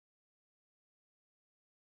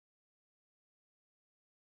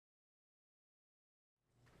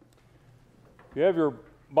If you have your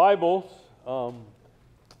Bibles, want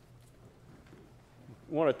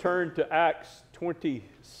to turn to Acts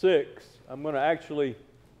 26. I'm going to actually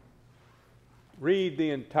read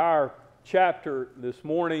the entire chapter this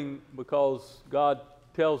morning because God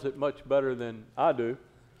tells it much better than I do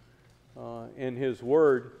in His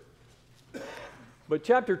Word. But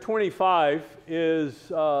chapter 25 is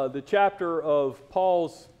the chapter of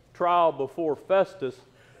Paul's trial before Festus,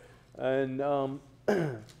 and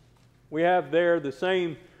we have there the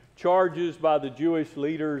same charges by the Jewish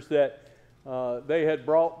leaders that they had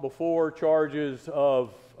brought before, charges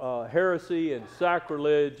of heresy and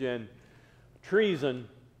sacrilege and treason.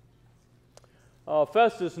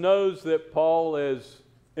 Festus knows that Paul is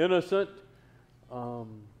innocent,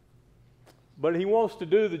 but he wants to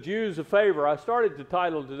do the Jews a favor. I started to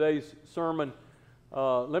title today's sermon,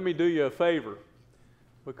 Let Me Do You a Favor,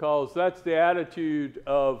 because that's the attitude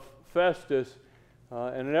of Festus. In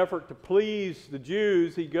an effort to please the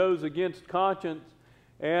Jews, he goes against conscience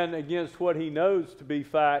and against what he knows to be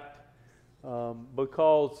fact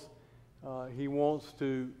because he wants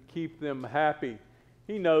to keep them happy.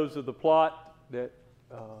 He knows of the plot that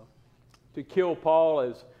to kill Paul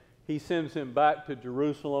as he sends him back to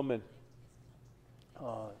Jerusalem, and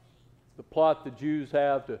the plot the Jews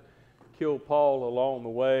have to kill Paul along the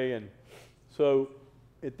way. And so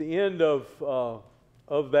at the end of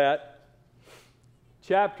that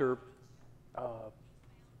chapter,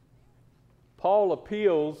 Paul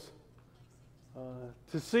appeals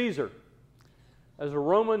to Caesar. As a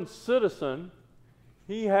Roman citizen,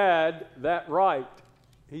 he had that right.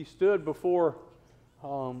 He stood before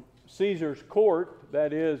Caesar's court,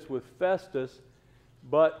 that is, with Festus,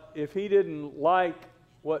 but if he didn't like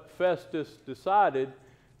what Festus decided,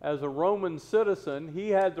 as a Roman citizen, he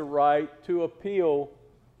had the right to appeal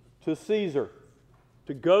to Caesar,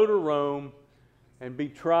 to go to Rome and be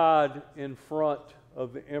tried in front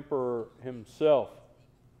of the emperor himself.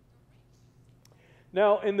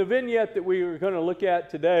 Now, in the vignette that we are going to look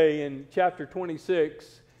at today in chapter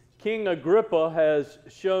 26, King Agrippa has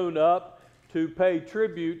shown up to pay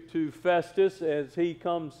tribute to Festus as he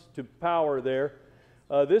comes to power there.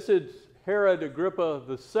 This is Herod Agrippa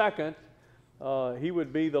II. He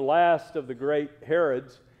would be the last of the great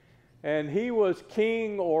Herods. And he was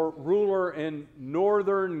king or ruler in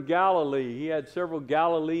northern Galilee. He had several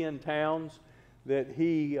Galilean towns that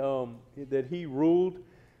he ruled.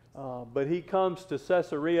 But he comes to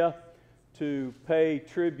Caesarea to pay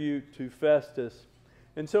tribute to Festus.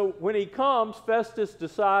 And so when he comes, Festus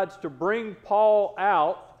decides to bring Paul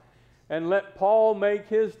out and let Paul make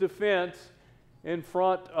his defense in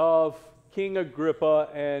front of King Agrippa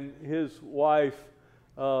and his wife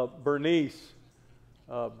Bernice.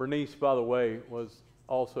 Bernice, by the way, was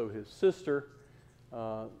also his sister,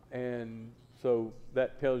 and so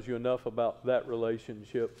that tells you enough about that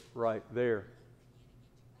relationship right there.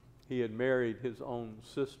 He had married his own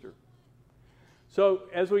sister. So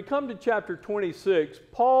as we come to chapter 26,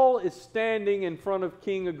 Paul is standing in front of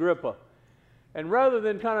King Agrippa. And rather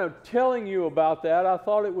than kind of telling you about that, I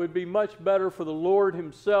thought it would be much better for the Lord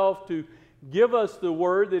himself to give us the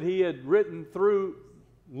word that he had written through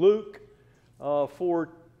Luke for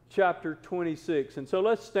chapter 26. And so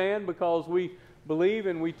let's stand, because we believe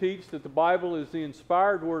and we teach that the Bible is the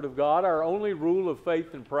inspired Word of God, our only rule of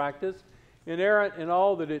faith and practice, inerrant in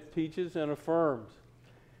all that it teaches and affirms.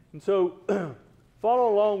 And so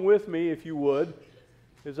follow along with me, if you would,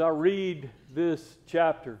 as I read this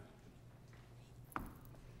chapter.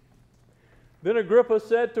 Then Agrippa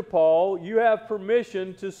said to Paul, "You have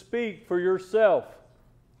permission to speak for yourself."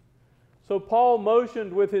 So Paul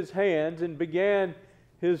motioned with his hands and began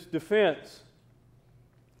his defense.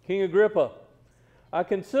 "King Agrippa, I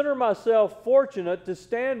consider myself fortunate to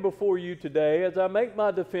stand before you today as I make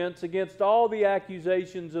my defense against all the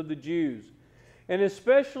accusations of the Jews, and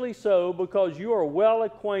especially so because you are well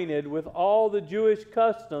acquainted with all the Jewish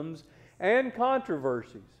customs and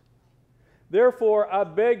controversies. Therefore, I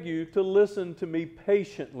beg you to listen to me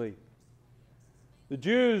patiently. The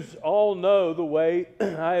Jews all know the way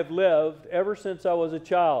I have lived ever since I was a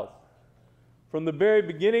child. From the very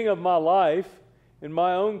beginning of my life in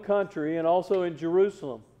my own country and also in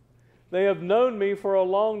Jerusalem, they have known me for a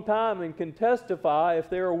long time and can testify, if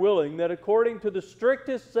they are willing, that according to the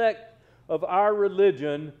strictest sect of our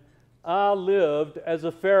religion, I lived as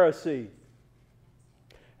a Pharisee.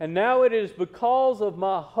 And now it is because of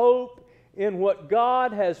my hope in what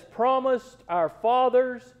God has promised our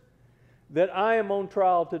fathers that I am on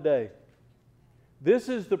trial today. This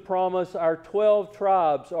is the promise our 12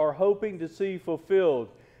 tribes are hoping to see fulfilled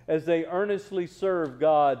as they earnestly serve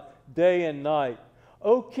God day and night.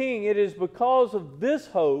 O King, it is because of this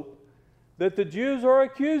hope that the Jews are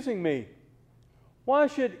accusing me. Why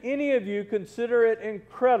should any of you consider it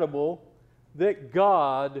incredible that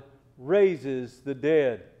God raises the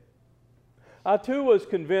dead? I too was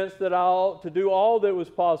convinced that I ought to do all that was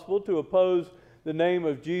possible to oppose the name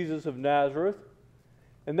of Jesus of Nazareth.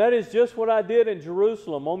 And that is just what I did in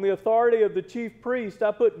Jerusalem. On the authority of the chief priest,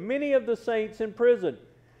 I put many of the saints in prison.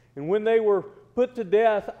 And when they were put to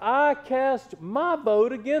death, I cast my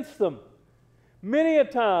vote against them. Many a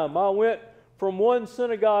time I went from one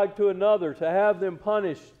synagogue to another to have them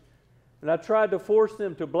punished. And I tried to force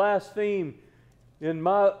them to blaspheme. In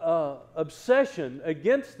my obsession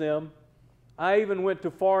against them, I even went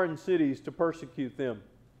to foreign cities to persecute them.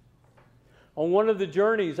 On one of the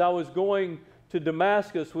journeys, I was going to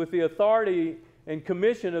Damascus with the authority and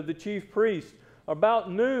commission of the chief priest.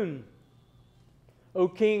 About noon, O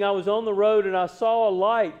king, I was on the road and I saw a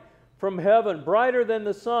light from heaven, brighter than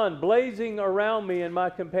the sun, blazing around me and my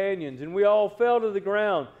companions. And we all fell to the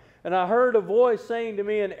ground. And I heard a voice saying to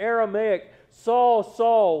me in Aramaic, Saul,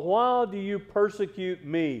 Saul, why do you persecute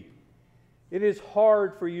me? It is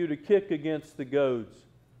hard for you to kick against the goads.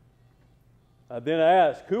 I then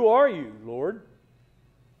asked, Who are you, Lord?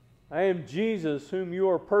 I am Jesus, whom you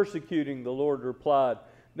are persecuting, the Lord replied.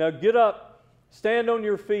 Now get up, stand on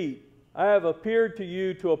your feet. I have appeared to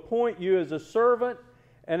you to appoint you as a servant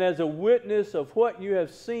and as a witness of what you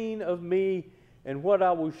have seen of me and what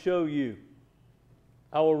I will show you.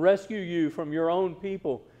 I will rescue you from your own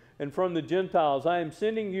people and from the Gentiles. I am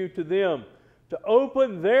sending you to them to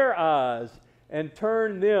open their eyes and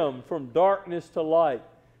turn them from darkness to light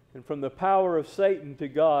and from the power of Satan to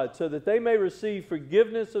God, so that they may receive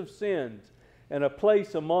forgiveness of sins and a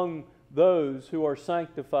place among those who are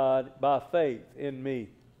sanctified by faith in me.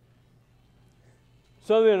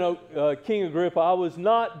 So then, King Agrippa, I was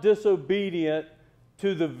not disobedient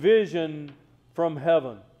to the vision from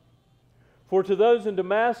heaven. For to those in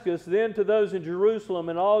Damascus, then to those in Jerusalem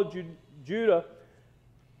and all Judah,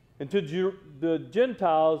 and to the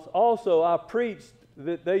Gentiles also I preached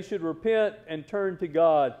that they should repent and turn to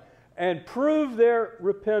God and prove their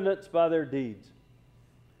repentance by their deeds.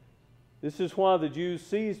 This is why the Jews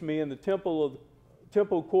seized me in the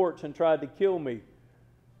temple courts and tried to kill me.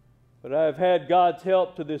 But I have had God's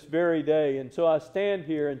help to this very day, and so I stand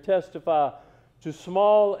here and testify to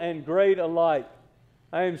small and great alike.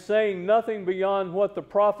 I am saying nothing beyond what the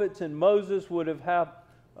prophets and Moses would have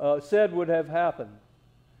said would have happened,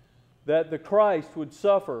 that the Christ would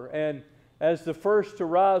suffer and as the first to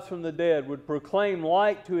rise from the dead would proclaim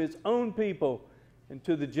light to his own people and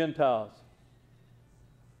to the Gentiles.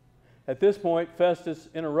 At this point, Festus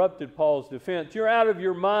interrupted Paul's defense. You're out of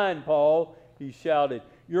your mind, Paul, he shouted.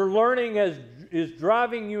 Your learning is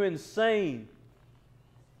driving you insane.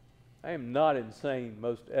 I am not insane,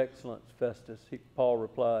 most excellent Festus, Paul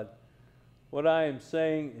replied. What I am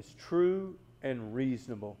saying is true and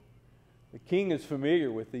reasonable. The king is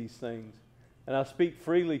familiar with these things, and I speak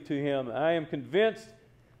freely to him. I am convinced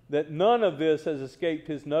that none of this has escaped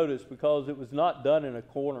his notice because it was not done in a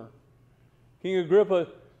corner. King Agrippa,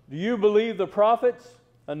 do you believe the prophets?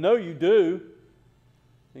 I know you do.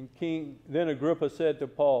 And then Agrippa said to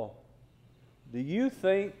Paul, do you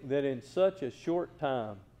think that in such a short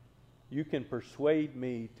time you can persuade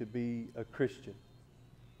me to be a Christian?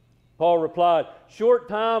 Paul replied, short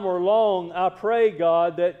time or long, I pray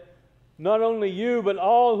God that not only you, but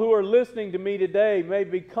all who are listening to me today may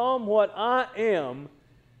become what I am,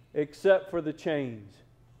 except for the chains.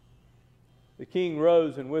 The king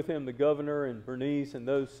rose, and with him the governor and Bernice and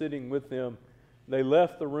those sitting with them. They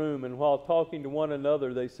left the room, and while talking to one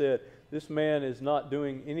another, they said, this man is not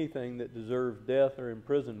doing anything that deserves death or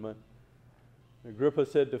imprisonment. Agrippa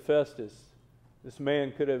said to Festus, this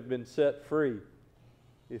man could have been set free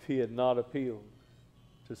if he had not appealed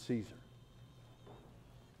to Caesar.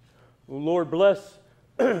 Well, Lord, bless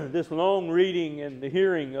this long reading and the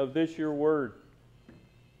hearing of this your word.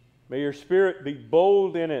 May your Spirit be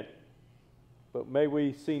bold in it, but may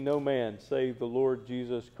we see no man save the Lord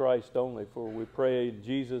Jesus Christ only, for we pray in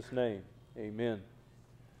Jesus' name. Amen.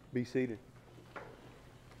 Be seated.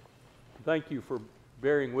 Thank you for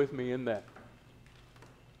bearing with me in that.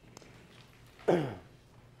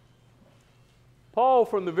 Paul,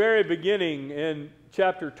 from the very beginning in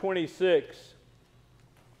chapter 26,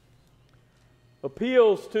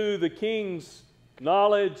 appeals to the king's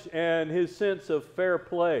knowledge and his sense of fair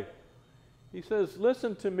play. He says,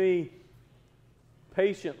 listen to me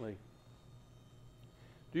patiently.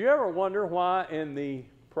 Do you ever wonder why in the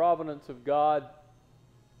providence of God,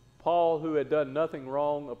 Paul, who had done nothing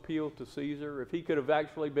wrong, appealed to Caesar? If he could have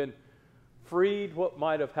actually been freed, what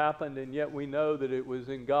might have happened? And yet we know that it was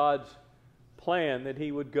in God's plan that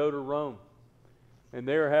he would go to Rome. and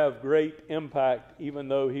there have great impact even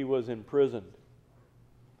though he was imprisoned.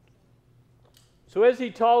 So as he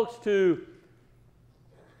talks to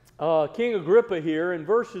King Agrippa here in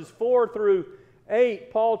verses 4 through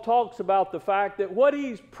 8, Paul talks about the fact that what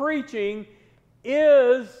he's preaching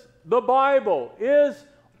is the Bible, is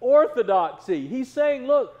orthodoxy. He's saying,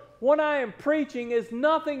 look, what I am preaching is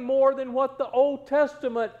nothing more than what the Old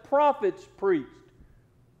Testament prophets preached.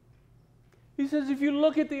 He says, if you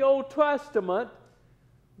look at the Old Testament,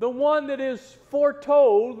 the one that is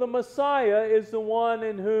foretold, the Messiah, is the one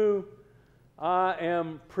in whom I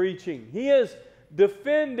am preaching. He is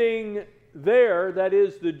defending there, that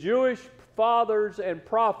is, the Jewish fathers and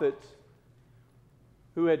prophets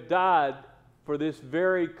who had died for this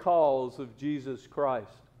very cause of Jesus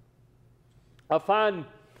Christ. I find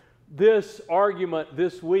this argument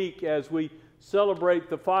this week as we celebrate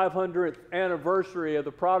the 500th anniversary of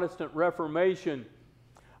the Protestant Reformation,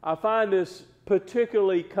 I find this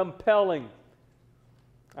particularly compelling.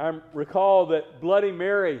 I recall that Bloody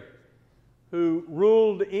Mary, who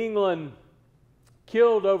ruled England,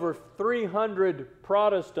 killed over 300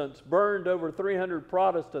 Protestants, burned over 300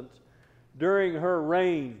 Protestants during her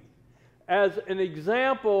reign, as an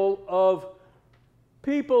example of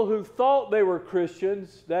people who thought they were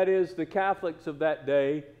Christians, that is, the Catholics of that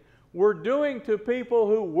day, were doing to people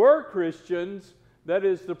who were Christians, that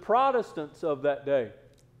is, the Protestants of that day.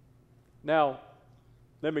 Now,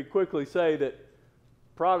 let me quickly say that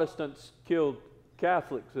Protestants killed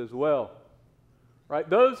Catholics as well. Right?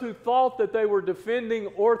 Those who thought that they were defending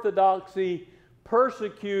orthodoxy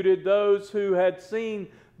persecuted those who had seen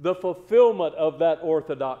the fulfillment of that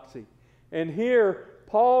orthodoxy. And here,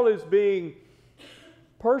 Paul is being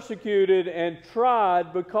persecuted and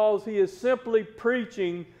tried because he is simply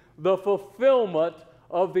preaching the fulfillment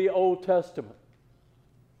of the Old Testament.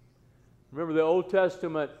 Remember, the Old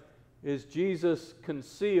Testament is Jesus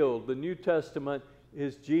concealed. The New Testament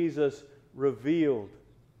is Jesus revealed.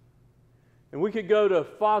 And we could go to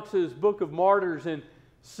Fox's Book of Martyrs and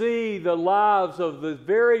see the lives of the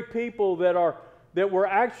very people that were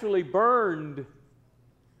actually burned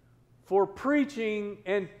for preaching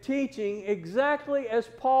and teaching exactly as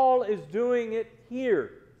Paul is doing it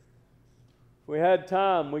here. If we had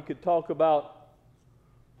time, we could talk about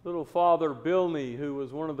little Father Bilney, who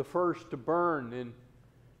was one of the first to burn in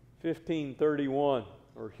 1531,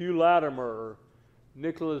 or Hugh Latimer, or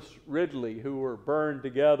Nicholas Ridley, who were burned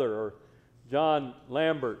together, or John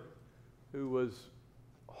Lambert, who was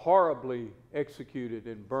horribly executed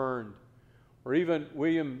and burned, or even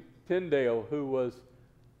William Tyndale, who was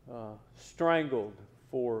strangled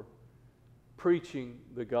for preaching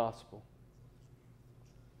the gospel.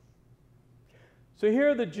 So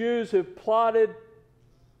here the Jews have plotted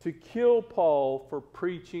to kill Paul for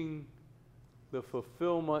preaching the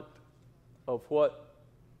fulfillment of what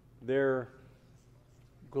their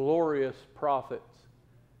glorious prophets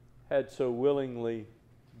had so willingly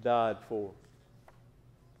died for.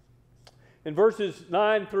 In verses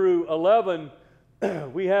 9 through 11,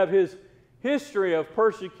 we have his history of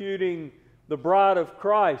persecuting the bride of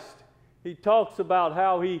Christ. He talks about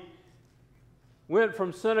how he went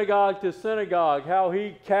from synagogue to synagogue, how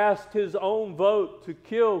he cast his own vote to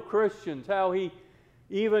kill Christians, how he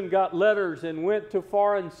even got letters and went to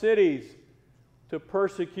foreign cities to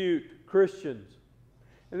persecute Christians.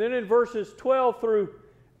 And then in verses 12 through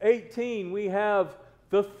 18, we have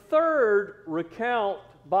the third recount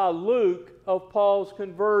by Luke of Paul's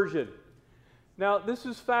conversion. Now, this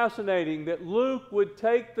is fascinating that Luke would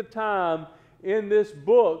take the time in this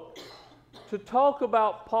book to talk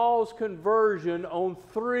about Paul's conversion on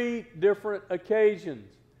 3 different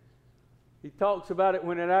occasions. He talks about it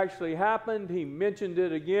when it actually happened. He mentioned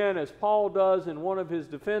it again, as Paul does in one of his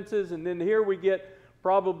defenses. And then here we get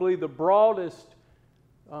probably the broadest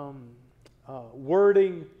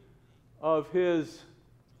wording of his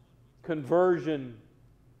conversion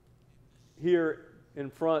here in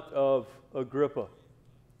front of Agrippa.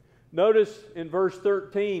 Notice in verse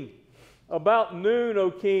 13, about noon, O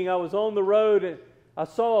king, I was on the road and I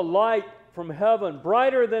saw a light from heaven,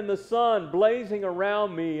 brighter than the sun, blazing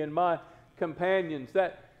around me and my companions.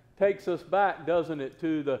 That takes us back, doesn't it,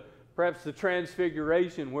 to perhaps the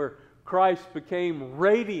transfiguration, where Christ became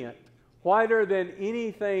radiant, whiter than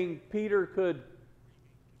anything Peter could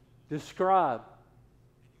describe.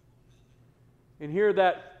 And here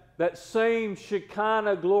that same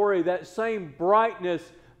Shekinah glory, that same brightness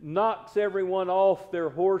knocks everyone off their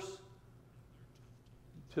horse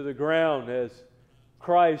to the ground as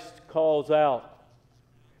Christ calls out.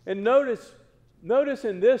 And notice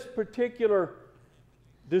in this particular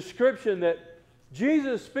description that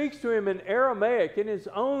Jesus speaks to him in Aramaic, in his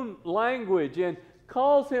own language, and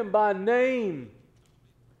calls him by name.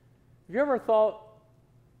 Have you ever thought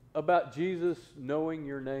about Jesus knowing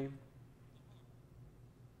your name?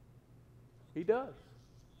 He does.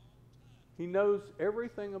 He knows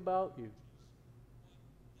everything about you.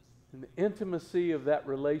 And the intimacy of that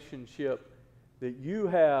relationship that you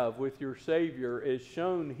have with your Savior is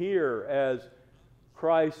shown here as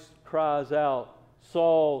Christ cries out,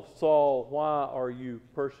 Saul, Saul, why are you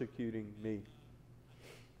persecuting me?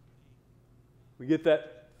 We get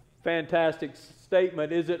that fantastic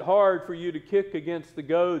statement, is it hard for you to kick against the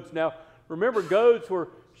goads? Now, remember, goads were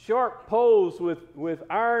sharp poles with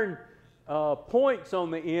iron points on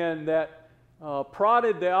the end that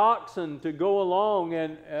prodded the oxen to go along,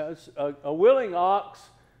 and a willing ox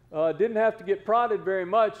didn't have to get prodded very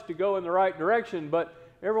much to go in the right direction, but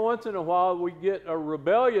every once in a while we get a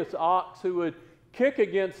rebellious ox who would kick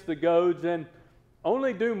against the goads and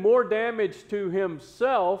only do more damage to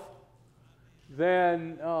himself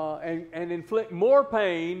than and inflict more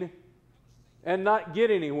pain and not get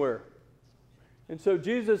anywhere. And so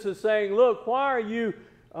Jesus is saying, look, why are you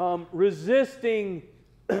resisting?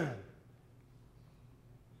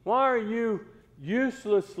 Why are you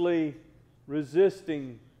uselessly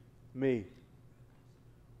resisting me?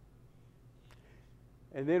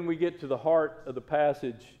 And then we get to the heart of the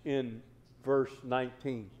passage in verse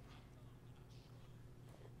 19.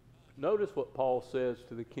 Notice what Paul says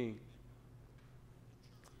to the king.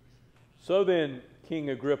 So then,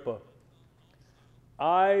 King Agrippa,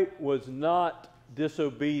 I was not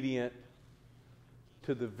disobedient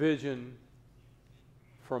to the vision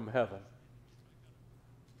from heaven.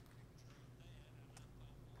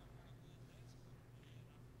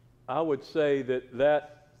 I would say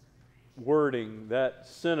that wording, that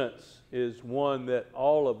sentence, is one that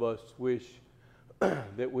all of us wish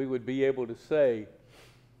that we would be able to say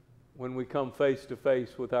when we come face to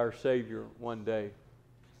face with our Savior one day.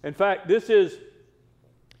 In fact, this is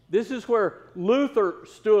where Luther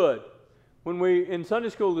stood. When we, in Sunday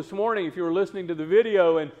school this morning, if you were listening to the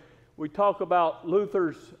video, and we talk about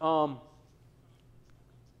Luther's,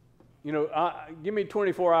 give me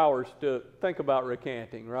 24 hours to think about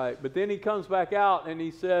recanting, right? But then he comes back out and he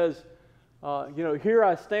says, here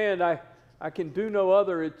I stand, I can do no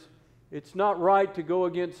other. It's not right to go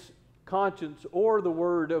against conscience or the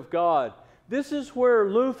Word of God. This is where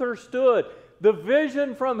Luther stood. The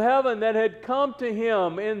vision from heaven that had come to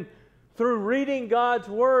him through reading God's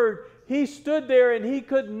Word, he stood there and he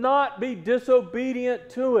could not be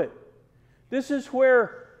disobedient to it. This is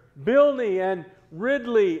where Bilney and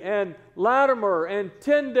Ridley and Latimer and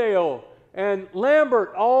Tyndale and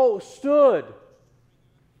Lambert all stood.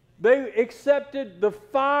 They accepted the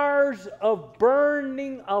fires of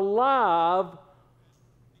burning alive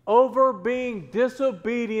over being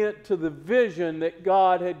disobedient to the vision that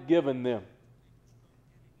God had given them.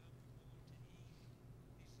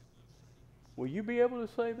 Will you be able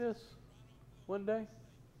to say this one day?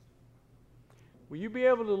 Will you be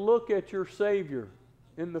able to look at your Savior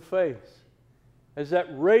in the face as that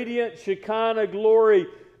radiant Shekinah glory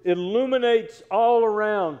illuminates all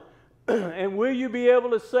around? And will you be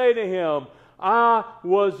able to say to Him, I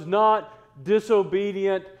was not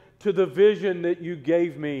disobedient to the vision that you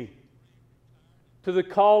gave me, to the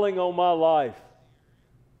calling on my life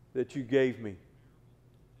that you gave me?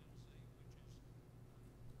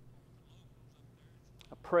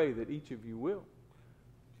 I pray that each of you will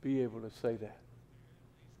be able to say that.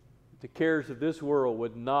 The cares of this world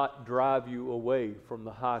would not drive you away from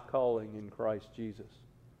the high calling in Christ Jesus.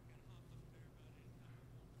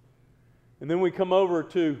 And then we come over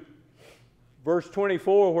to verse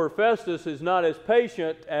 24, where Festus is not as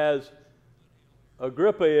patient as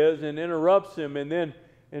Agrippa is and interrupts him. And then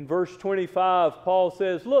in verse 25, Paul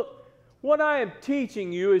says, look, what I am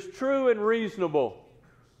teaching you is true and reasonable.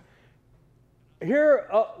 Here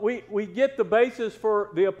we get the basis for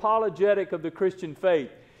the apologetic of the Christian faith.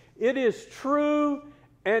 It is true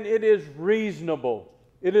and it is reasonable.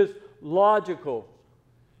 It is logical.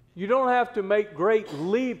 You don't have to make great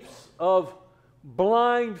leaps of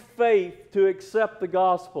blind faith to accept the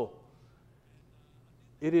gospel.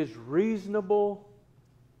 It is reasonable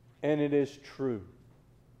and it is true.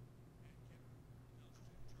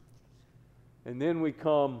 And then we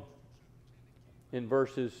come in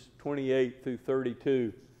verses 28 through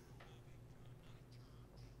 32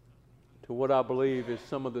 to what I believe is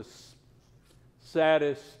some of the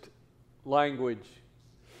saddest language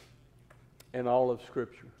in all of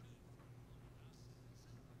Scripture.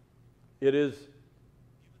 It is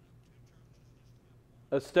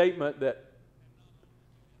a statement that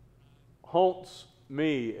haunts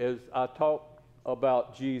me as I talk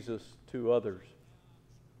about Jesus to others.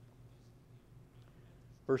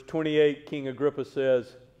 Verse 28, King Agrippa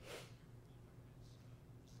says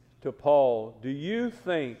to Paul, "Do you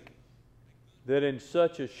think that in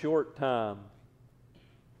such a short time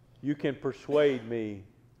you can persuade me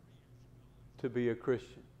to be a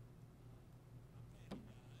Christian?"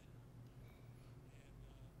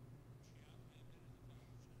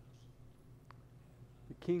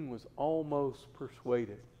 The king was almost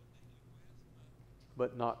persuaded,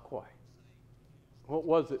 but not quite. What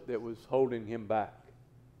was it that was holding him back?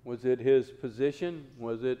 Was it his position?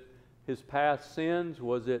 Was it his past sins?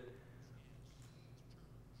 Was it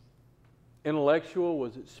intellectual?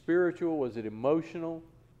 Was it spiritual? Was it emotional?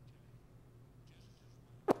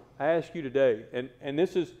 I ask you today, and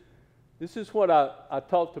this is what I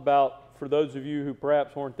talked about for those of you who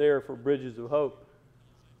perhaps weren't there for Bridges of Hope.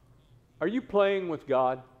 Are you playing with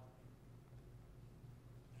God?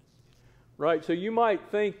 Right, so you might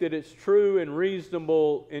think that it's true and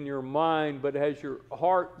reasonable in your mind, but has your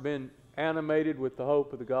heart been animated with the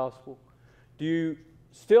hope of the gospel? Do you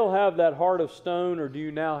still have that heart of stone, or do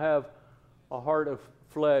you now have a heart of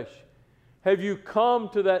flesh? Have you come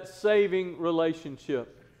to that saving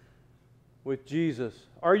relationship with Jesus?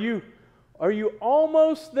 Are you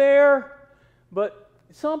almost there, but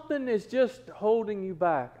something is just holding you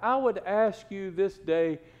back? I would ask you this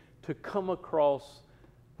day to come across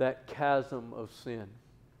that chasm of sin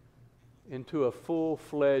into a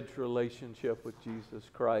full-fledged relationship with Jesus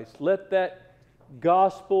Christ. Let that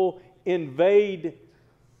gospel invade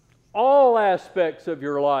all aspects of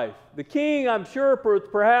your life. The king, I'm sure, was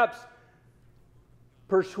perhaps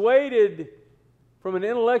persuaded from an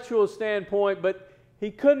intellectual standpoint, but he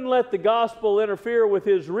couldn't let the gospel interfere with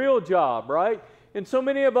his real job, right? And so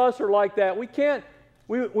many of us are like that.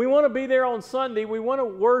 We want to be there on Sunday. We want to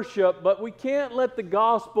worship, but we can't let the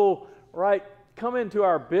gospel, right, come into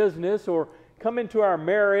our business or come into our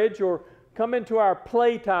marriage or come into our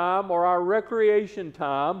playtime or our recreation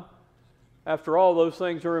time. After all, those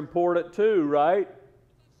things are important too, right?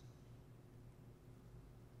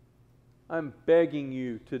 I'm begging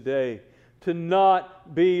you today to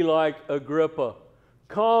not be like Agrippa.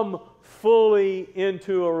 Come fully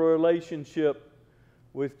into a relationship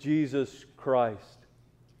with Jesus Christ.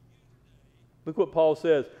 Look what Paul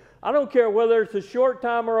says. I don't care whether it's a short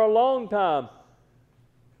time or a long time.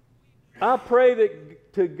 I pray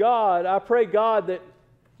God that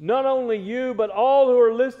not only you, but all who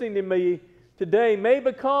are listening to me today may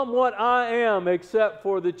become what I am, except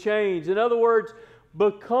for the change. In other words,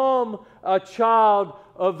 become a child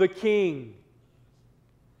of the King.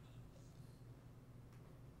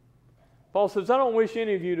 Paul says, I don't wish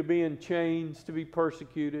any of you to be in chains, to be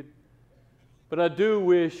persecuted, but I do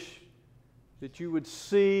wish that you would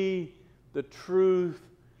see the truth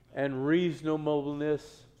and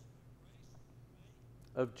reasonableness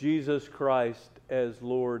of Jesus Christ as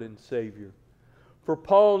Lord and Savior. For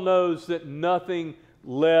Paul knows that nothing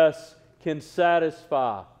less can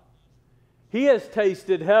satisfy. He has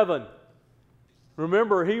tasted heaven.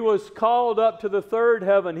 Remember, he was called up to the third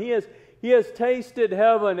heaven. He has tasted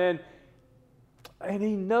heaven, and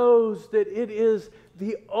he knows that it is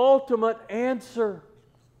the ultimate answer.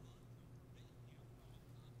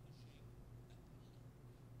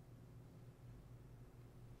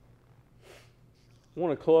 I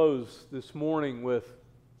want to close this morning with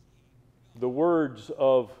the words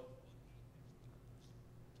of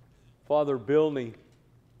Father Bilney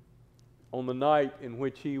on the night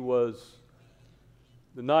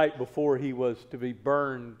before he was to be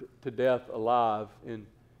burned to death alive in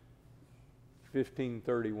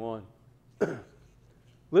 1531.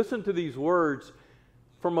 Listen to these words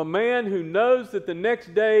from a man who knows that the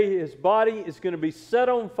next day his body is going to be set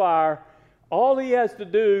on fire. All he has to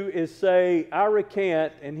do is say, I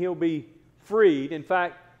recant, and he'll be freed. In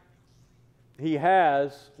fact, he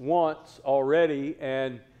has once already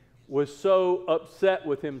and was so upset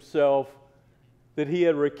with himself that he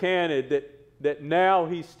had recanted that now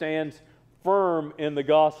he stands firm in the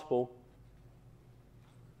gospel.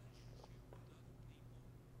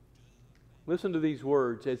 Listen to these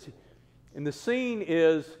words. And the scene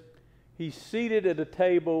is he's seated at a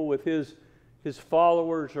table with his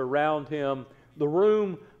followers around him. The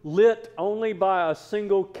room lit only by a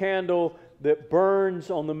single candle that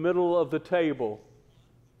burns on the middle of the table.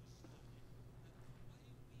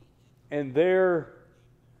 And there,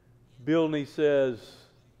 Bilney says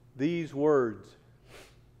these words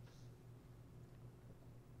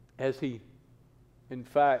as he, in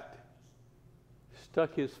fact,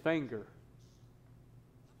 stuck his finger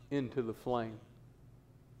into the flame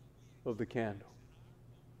of the candle.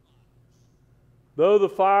 Though the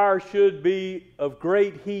fire should be of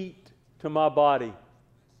great heat to my body,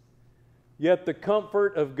 yet the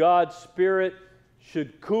comfort of God's Spirit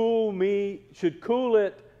should cool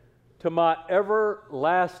it to my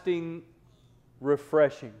everlasting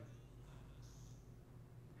refreshing.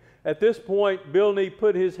 At this point, Bilney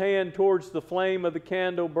put his hand towards the flame of the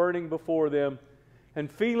candle burning before them,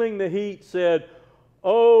 and feeling the heat said,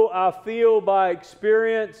 "Oh, I feel by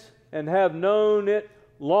experience and have known it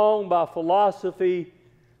long by philosophy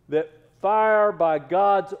that fire by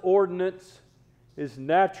God's ordinance is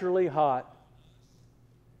naturally hot.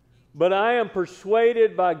 But I am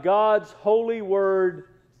persuaded by God's holy word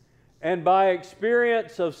and by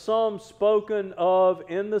experience of some spoken of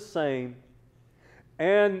in the same,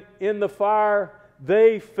 and in the fire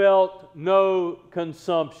they felt no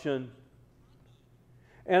consumption.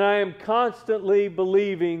 And I am constantly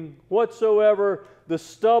believing whatsoever the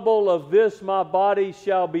stubble of this my body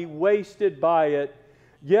shall be wasted by it,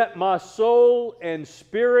 yet my soul and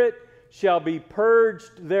spirit shall be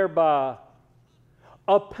purged thereby.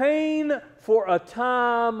 A pain for a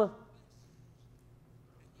time,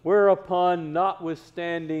 whereupon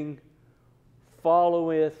notwithstanding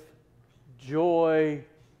followeth joy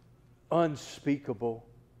unspeakable."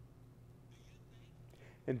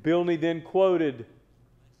 And Bilney then quoted,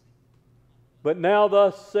 "But now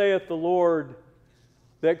thus saith the Lord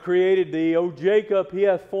that created thee, O Jacob, he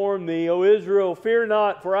hath formed thee, O Israel, fear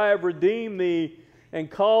not, for I have redeemed thee, and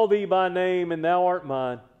called thee by name, and thou art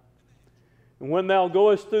mine. And when thou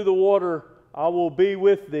goest through the water, I will be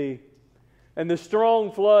with thee, and the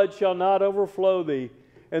strong flood shall not overflow thee.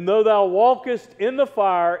 And though thou walkest in the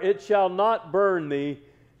fire, it shall not burn thee,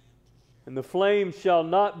 and the flame shall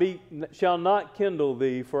not kindle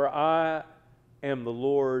thee, for I am the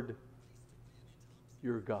Lord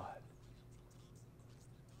your God."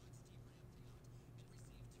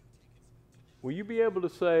 Will you be able to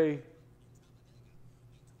say,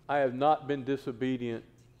 "I have not been disobedient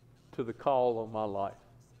to the call of my life"?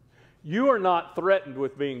 You are not threatened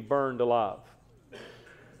with being burned alive.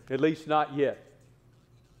 At least not yet.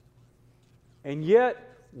 And yet,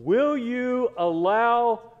 will you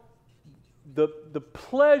allow the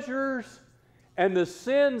pleasures and the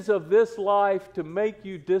sins of this life to make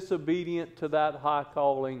you disobedient to that high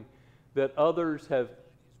calling that others have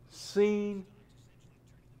seen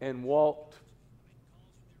and walked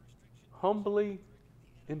humbly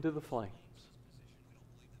into the flames?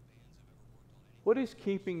 What is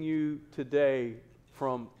keeping you today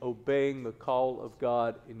from obeying the call of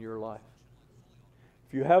God in your life?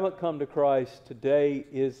 If you haven't come to Christ, today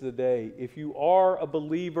is the day. If you are a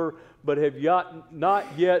believer but have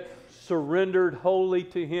not yet surrendered wholly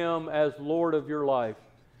to Him as Lord of your life,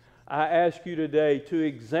 I ask you today to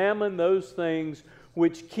examine those things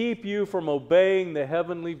which keep you from obeying the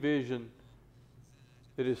heavenly vision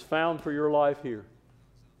that is found for your life here,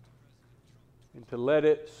 and to let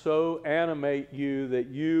it so animate you that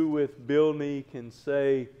you, with Bilney, can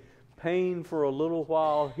say, "Pain for a little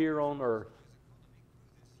while here on earth."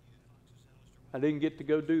 I didn't get to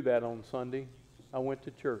go do that on Sunday. I went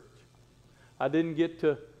to church. I didn't get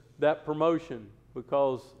to that promotion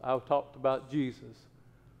because I talked about Jesus.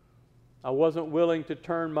 I wasn't willing to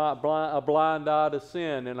turn a blind eye to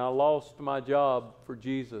sin, and I lost my job for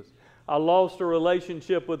Jesus. I lost a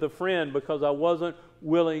relationship with a friend because I wasn't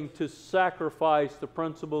willing to sacrifice the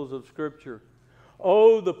principles of Scripture.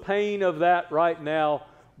 Oh, the pain of that right now,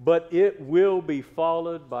 but it will be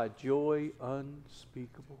followed by joy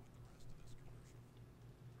unspeakable.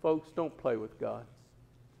 Folks, don't play with God.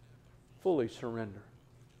 Fully surrender.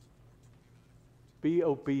 Be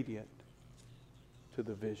obedient to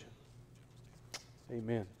the vision.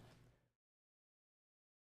 Amen.